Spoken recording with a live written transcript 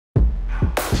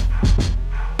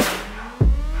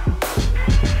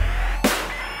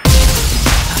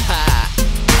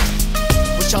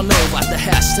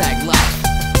hashtag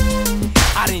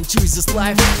life. I didn't choose this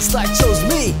life chose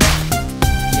me.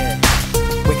 Yeah.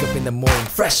 Wake up in the morning,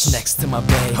 fresh next to my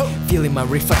bed, feeling my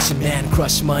reflection, man,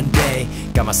 crush Monday.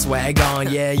 Got my swag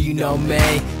on, yeah, you know me.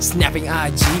 Snapping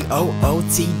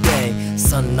IGOOT day.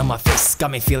 Sun on my face,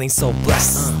 got me feeling so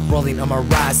blessed. Rolling on my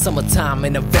ride, summertime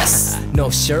in a vest. No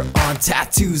shirt on,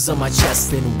 tattoos on my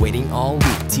chest. Been waiting all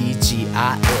week,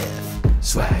 TGIF.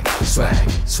 Swag, swag,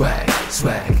 swag,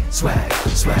 swag, swag,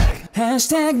 swag.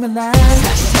 Hashtag my life.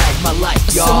 Hashtag my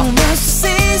life, y'all. So much to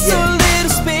say, so little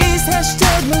space.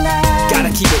 Hashtag my life. Gotta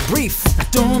keep it brief. I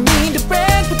don't mean to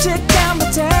brag, but check out my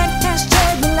tag.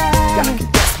 Hashtag my life. Gotta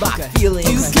confess my feelings.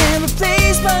 You can't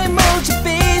replace my emoji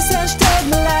face. Hashtag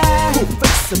my life. Cool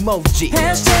face emoji.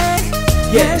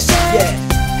 Hashtag, Yeah, hashtag,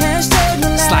 yeah. hashtag my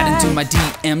life. Slide into my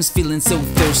DMs, feeling so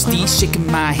thirsty, shaking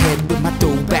my head with my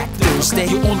throwback Thursday.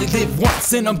 You only live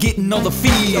once and I'm getting all the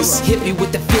feels. Hit me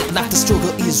with the fit like the struggle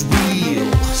is real.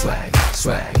 Swag,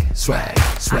 swag, swag,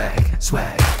 swag,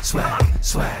 swag, swag,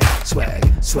 swag, swag,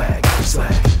 swag,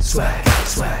 swag, swag,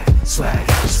 swag, swag,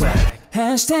 swag.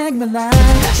 Hashtag my life.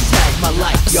 Hashtag my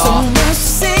life, So y'all. much to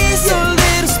say, so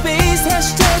little space.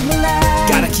 Hashtag my life.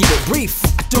 Gotta keep it brief.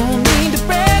 I don't mean to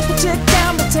brag, but check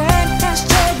out my tag.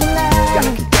 Hashtag my Gotta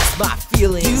life. confess my You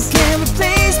feelings. can't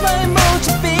replace my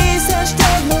emoji face.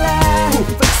 Hashtag my Cool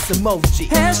life. face emoji.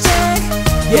 Hashtag,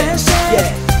 Yeah, hashtag,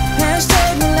 yeah.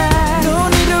 hashtag my life. No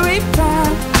need to reply.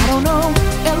 I don't know.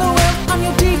 LOL, I'm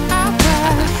your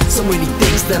DIY. So many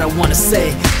things that I wanna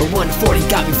say, but 140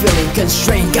 got me feeling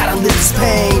constrained. Gotta live this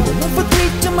pain.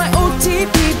 143 to my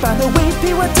OTP. By the way,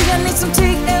 PYT, I need some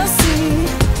TLC.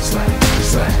 Swag,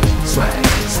 swag, swag,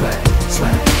 swag,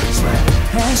 swag, swag.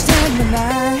 Hashtag my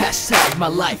life. Hashtag my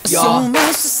life, So y'all.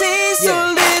 much to say, so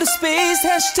Yeah. little space.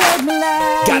 Hashtag my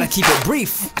life. Gotta keep it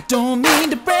brief. I don't mean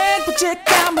to brag, but check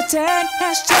out my tag.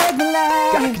 Hashtag my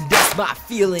Gotta life. condense my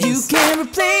feelings. You can't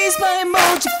replace my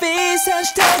emoji face.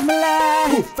 Hashtag my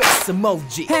Cool life. face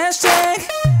emoji. Hashtag,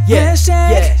 Yeah,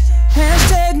 hashtag, yeah.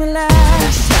 hashtag my life.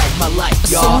 Hashtag my life,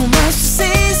 So y'all. much to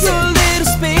say, so little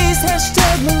space.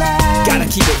 Hashtag my life. Gotta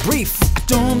keep it brief. I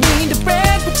don't mean to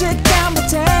brag, but check out my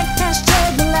tag.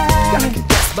 Hashtag my Gotta life.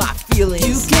 condense my feelings.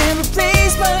 You can't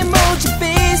replace my emoji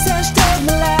face. Hashtag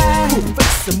my Cool life.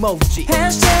 face emoji.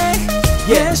 Hashtag,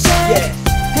 Yeah, hashtag, yeah.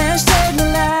 hashtag my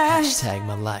life. Hashtag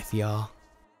my life, y'all.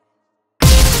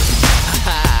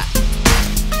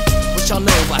 What y'all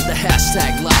know about the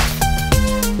hashtag life?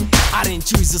 I didn't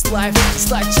choose this life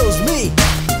chose me.